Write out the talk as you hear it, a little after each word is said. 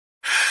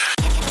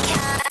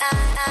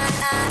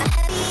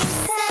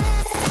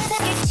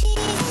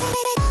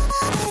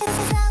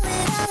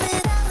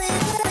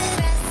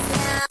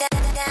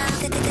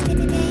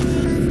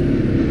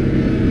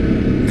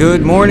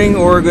Good morning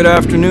or good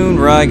afternoon,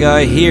 Rye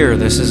Guy here.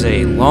 This is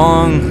a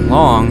long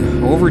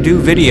overdue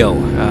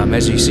video.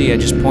 As you see, I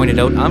just pointed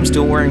out, I'm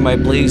still wearing my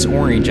Blaze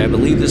Orange. I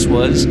believe this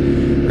was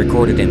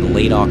recorded in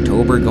late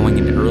October going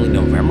into early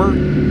November.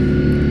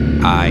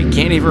 I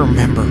can't even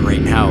remember right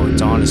now.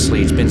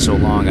 It's been so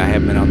long. I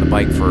haven't been on the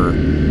bike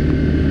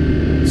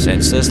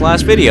since this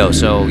last video,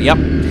 so yep.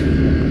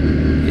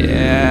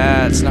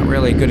 Yeah, it's not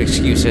really a good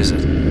excuse, is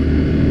it?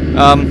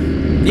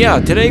 Yeah,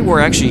 today we're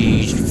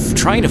actually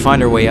trying to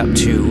find our way up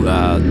to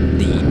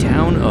the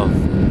town of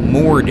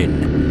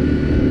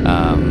Morden.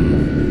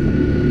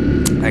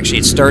 Actually,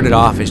 it started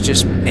off as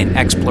just an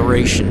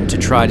exploration to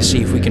try to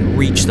see if we can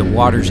reach the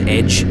water's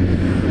edge.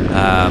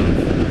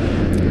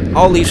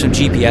 I'll leave some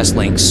GPS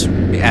links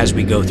as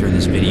we go through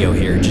this video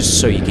here, just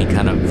so you can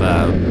kind of,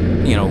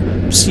 you know,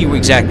 see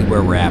exactly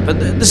where we're at. But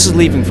this is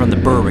leaving from the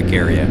Berwick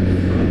area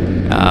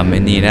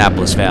in the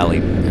Annapolis Valley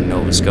in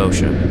Nova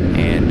Scotia.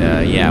 And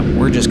yeah,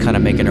 we're just kind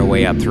of making our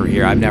way up through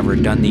here. I've never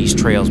done these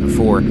trails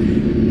before.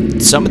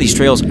 Some of these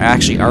trails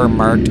actually are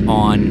marked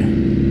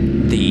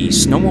on the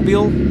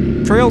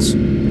snowmobile trails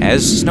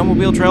as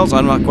snowmobile trails.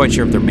 I'm not quite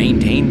sure if they're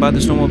maintained by the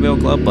Snowmobile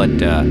Club, but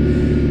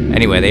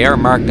anyway, they are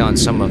marked on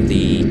some of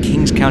the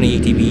Kings County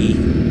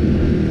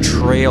ATV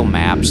trail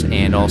maps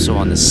and also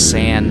on the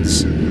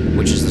SANS,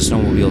 which is the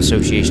Snowmobile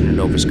Association of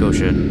Nova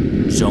Scotia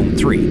Zone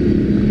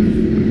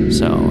 3.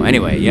 So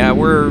anyway, yeah,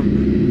 we're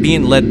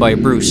being led by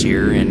Bruce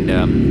here, and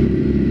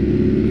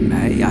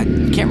I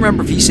can't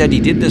remember if he said he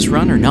did this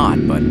run or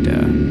not, but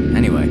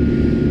anyway,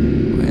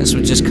 this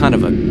was just kind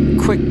of a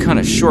quick, kind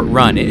of short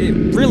run.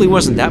 It really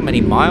wasn't that many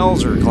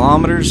miles or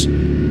kilometers.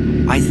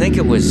 I think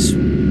it was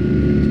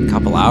a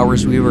couple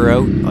hours we were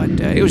out, but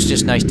it was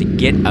just nice to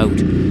get out.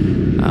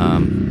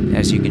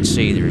 As you can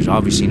see, there's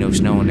obviously no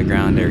snow on the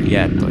ground there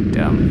yet, but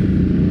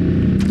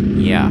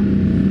yeah,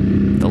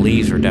 the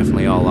leaves are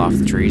definitely all off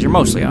the trees, or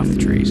mostly off the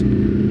trees.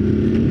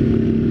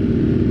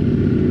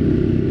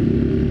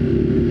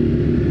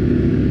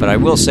 But I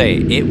will say,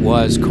 it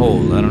was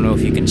cold. I don't know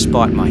if you can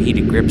spot my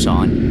heated grips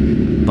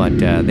on, but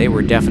they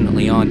were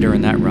definitely on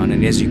during that run.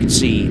 And as you can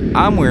see,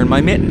 I'm wearing my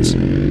mittens.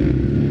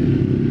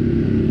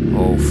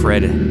 Oh,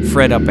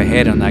 Fred up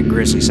ahead on that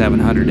Grizzly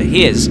 700 of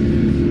his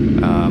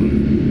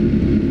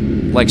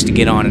likes to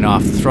get on and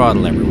off the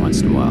throttle every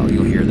once in a while.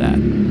 You'll hear that.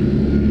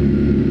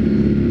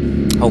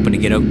 Hoping to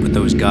get out with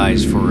those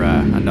guys for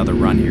another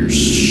run here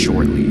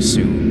shortly,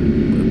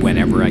 soon,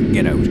 whenever I can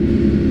get out.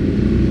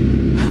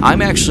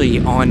 I'm actually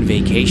on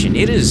vacation.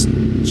 It is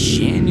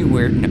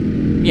January. No,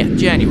 yeah,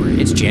 January.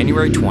 It's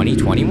January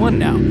 2021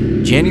 now.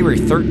 January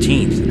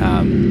 13th,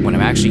 when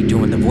I'm actually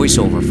doing the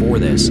voiceover for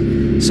this.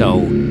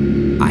 So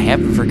I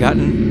haven't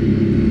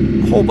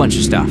forgotten a whole bunch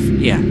of stuff.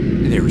 Yeah,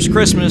 there was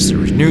Christmas, there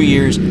was New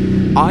Year's.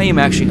 I am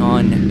actually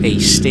on a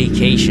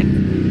staycation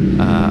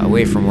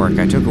away from work.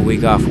 I took a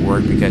week off of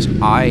work because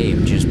I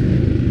am just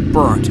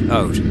burnt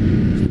out.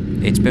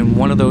 It's been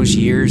one of those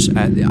years.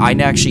 I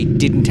actually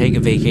didn't take a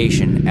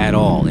vacation at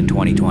all in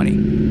 2020.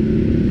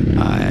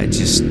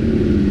 Just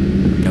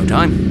no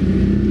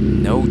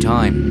time. No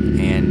time.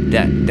 And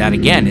that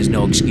again is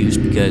no excuse,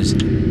 because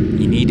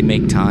you need to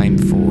make time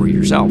for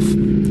yourself.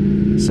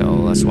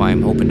 So that's why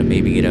I'm hoping to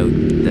maybe get out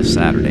this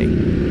Saturday.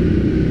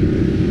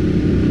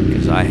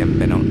 Because I haven't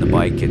been out on the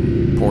bike,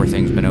 and poor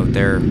thing's been out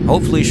there.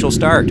 Hopefully she'll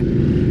start,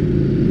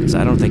 because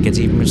I don't think it's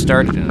even been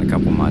started in a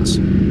couple months.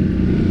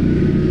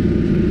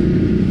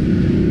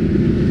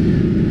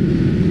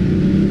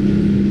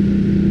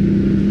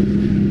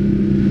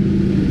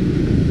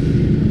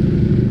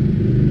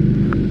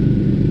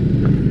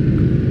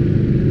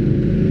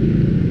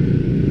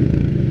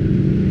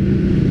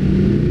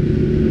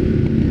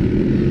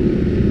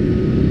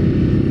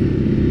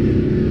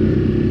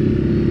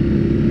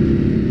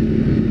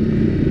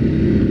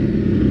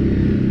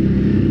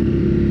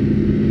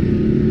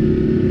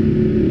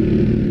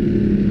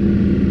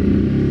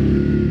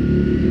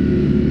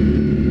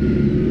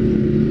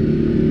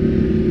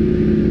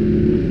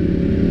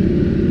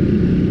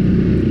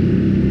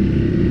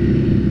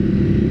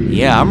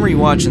 Yeah, I'm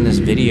rewatching this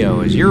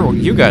video as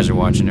you guys are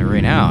watching it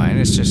right now, and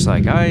it's just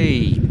like,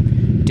 I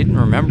didn't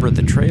remember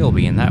the trail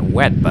being that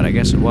wet, but I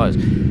guess it was.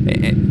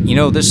 You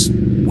know, this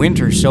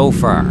winter so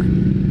far,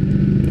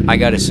 I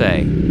gotta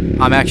say,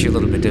 I'm actually a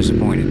little bit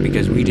disappointed,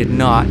 because we did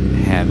not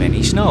have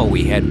any snow.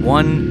 We had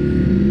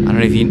one,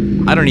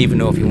 I don't even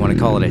know if you want to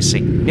call it a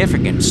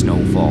significant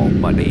snowfall,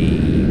 but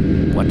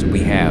what did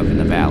we have in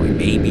the valley?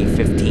 Maybe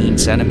 15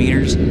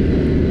 centimeters?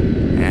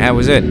 And that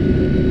was it.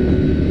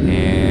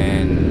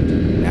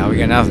 Now we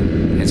got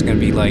nothing. It's going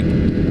to be like,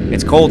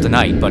 it's cold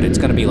tonight, but it's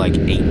going to be like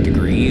 8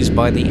 degrees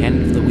by the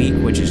end of the week,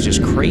 which is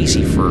just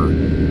crazy for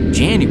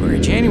January.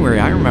 January,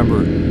 I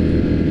remember,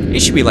 it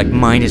should be like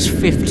minus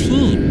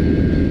 15.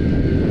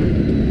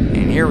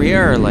 And here we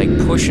are, like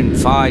pushing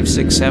 5,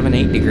 6, 7,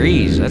 8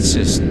 degrees. That's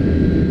just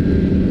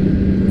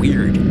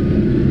weird.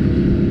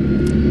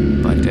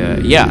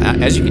 But yeah,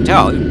 as you can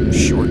tell,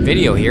 short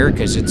video here,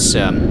 because it's,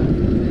 we're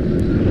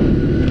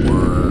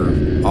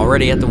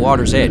already at the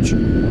water's edge.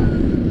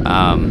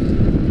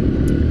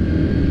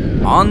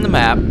 On the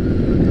map,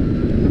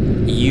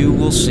 you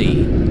will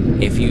see,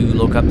 if you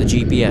look up the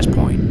GPS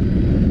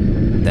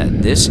point,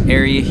 that this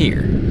area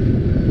here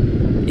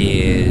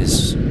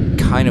is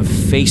kind of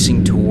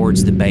facing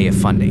towards the Bay of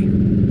Funday.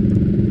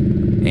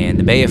 And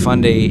the Bay of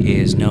Funday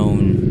is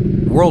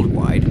known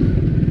worldwide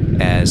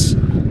as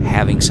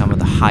having some of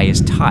the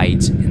highest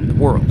tides in the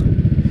world.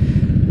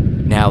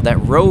 Now, that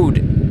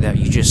road that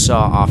you just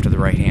saw off to the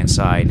right-hand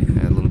side,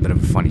 a little bit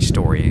of a funny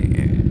story.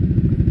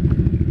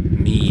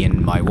 Me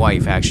and my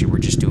wife actually were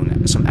just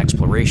doing some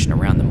exploration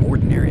around the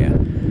Morden area.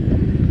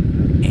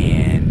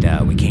 And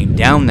we came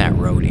down that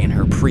road in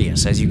her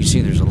Prius. As you can see,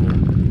 there's a little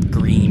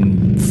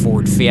green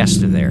Ford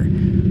Fiesta there.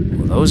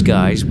 Well, those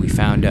guys, we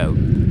found out,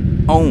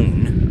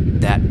 own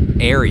that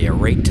area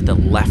right to the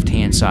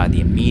left-hand side,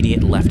 the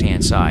immediate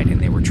left-hand side, and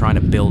they were trying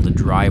to build a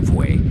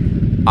driveway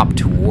up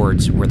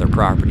towards where their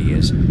property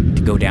is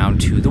to go down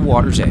to the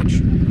water's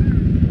edge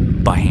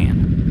by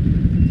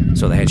hand.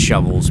 So they had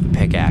shovels,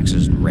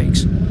 pickaxes, and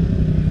rakes.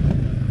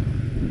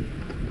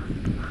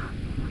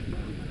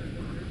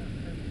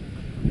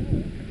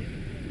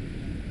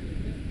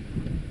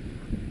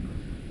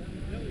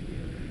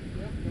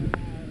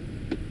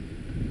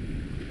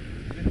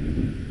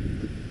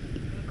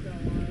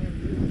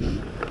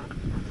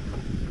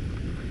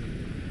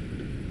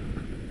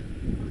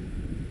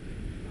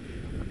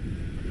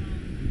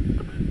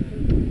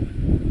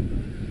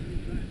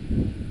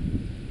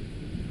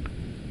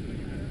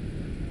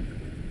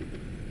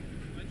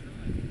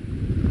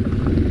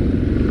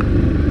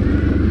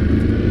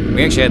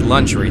 We actually had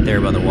lunch right there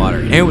by the water,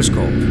 and it was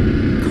cold.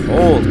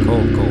 Cold,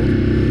 cold, cold.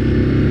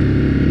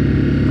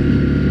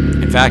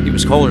 In fact, it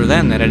was colder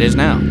then than it is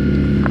now.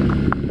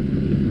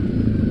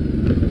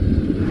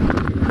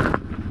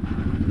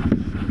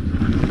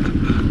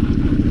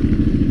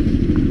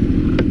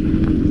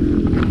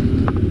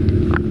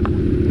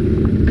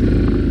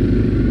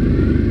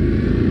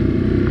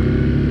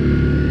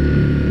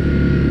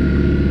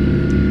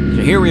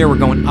 So here we are, we're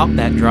going up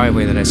that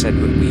driveway that I said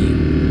when we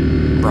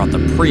brought the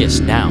Prius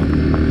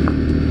down.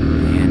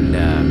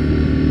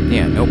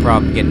 Yeah, no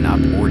problem getting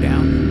up or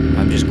down.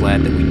 I'm just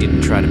glad that we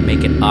didn't try to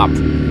make it up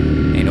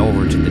and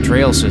over to the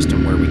trail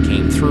system where we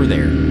came through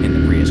there in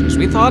the Prius. Because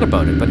we thought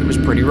about it, but it was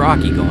pretty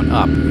rocky going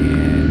up.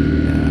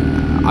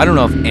 And I don't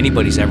know if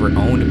anybody's ever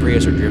owned a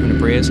Prius or driven a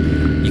Prius.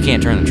 You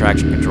can't turn the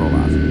traction control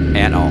off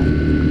at all.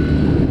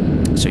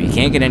 So you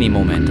can't get any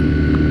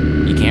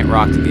momentum. You can't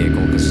rock the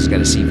vehicle because it's got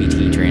a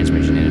CVT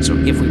transmission in it. So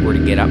if we were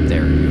to get up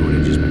there, we would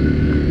have just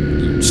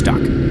been stuck.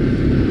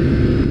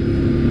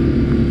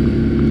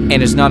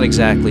 And it's not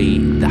exactly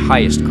the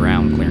highest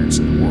ground clearance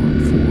in the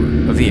world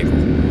for a vehicle.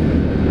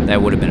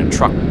 That would have been a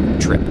truck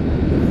trip.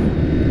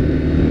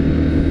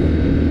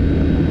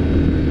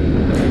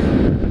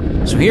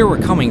 So here we're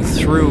coming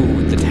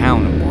through the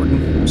town of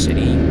Morden.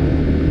 City,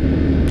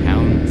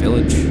 town,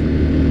 village,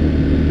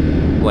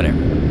 whatever.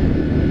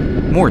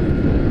 Morden.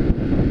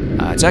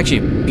 It's actually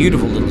a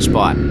beautiful little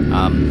spot.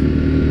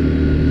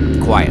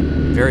 Quiet.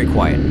 Very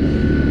quiet.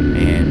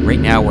 And right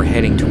now we're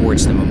heading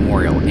towards the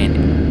memorial.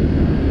 And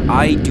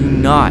I do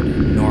not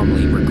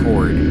normally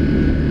record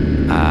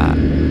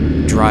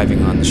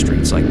driving on the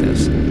streets like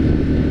this.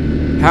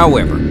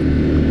 However,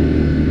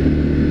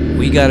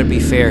 we gotta be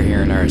fair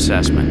here in our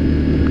assessment.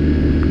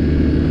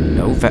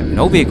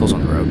 No vehicles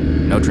on the road,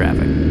 no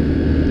traffic.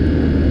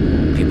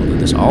 People do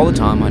this all the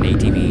time on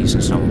ATVs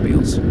and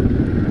snowmobiles.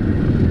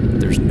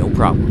 There's no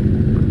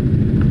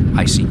problem.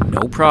 I see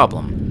no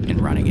problem in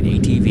running an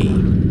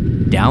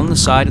ATV down the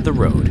side of the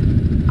road,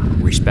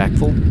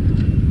 respectful,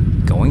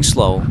 going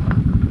slow,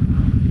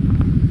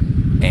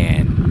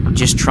 and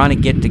just trying to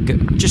get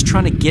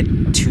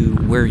to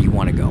where you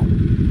want to go.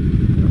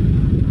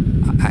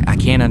 I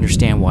can't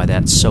understand why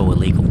that's so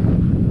illegal.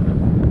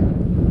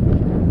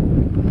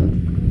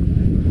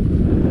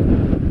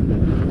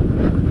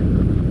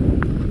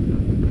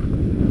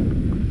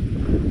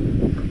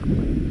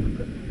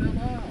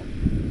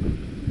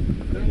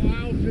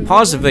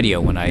 Pause the video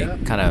when I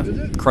kind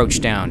of crouch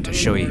down to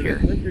show you here.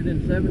 Entered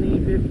in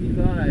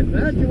 1755.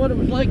 Imagine what it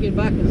was like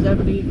back in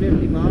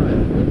 1755.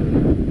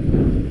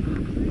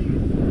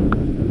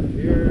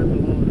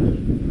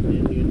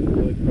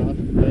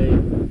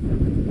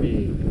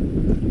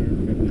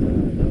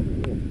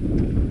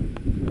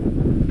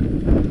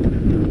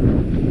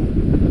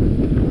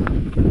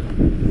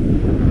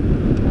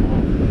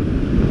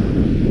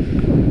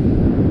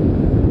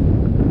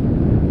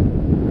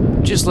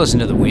 Just listen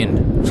to the wind.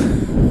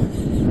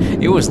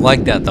 It was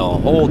like that the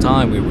whole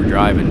time we were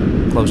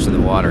driving close to the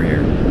water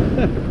here.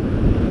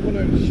 I'm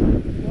gonna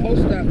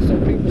post that so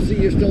people see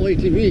you're still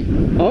ATV.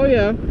 Oh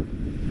yeah.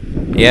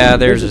 Yeah,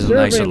 there's a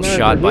nice little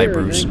shot by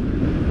Bruce.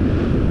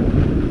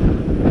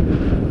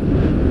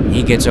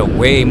 He gets out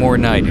way more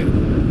than I do.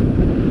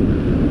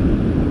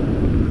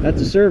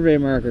 That's a survey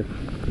marker.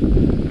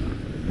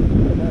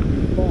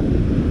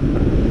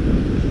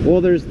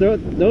 Well, there's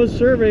those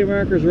survey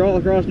markers are all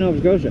across Nova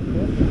Scotia.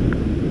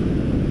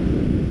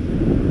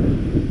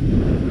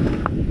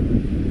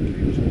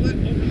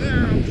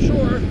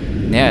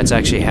 Yeah, it's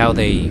actually how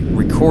they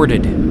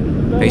recorded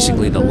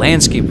basically the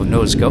landscape of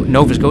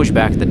Nova Scotia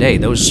back in the day.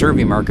 Those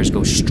survey markers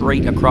go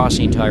straight across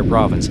the entire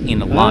province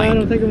in a line. I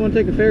don't think I'm going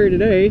to take a ferry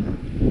today.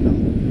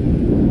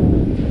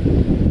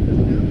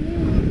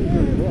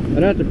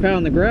 I'd have to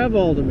pound the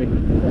gravel to me.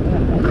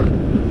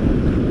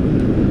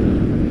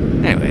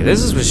 Anyway,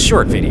 this was a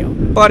short video,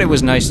 but it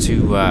was nice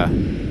to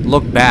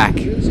look back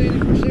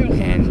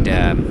and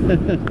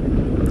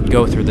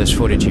go through this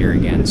footage here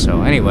again.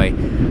 So anyway,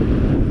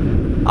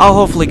 I'll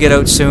hopefully get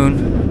out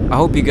soon. I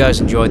hope you guys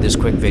enjoyed this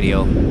quick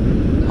video.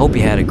 Hope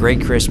you had a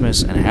great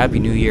Christmas and a Happy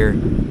New Year.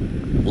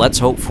 Let's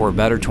hope for a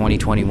better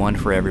 2021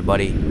 for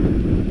everybody.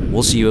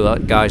 We'll see you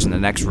guys in the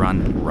next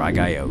run. Rye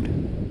Guy out.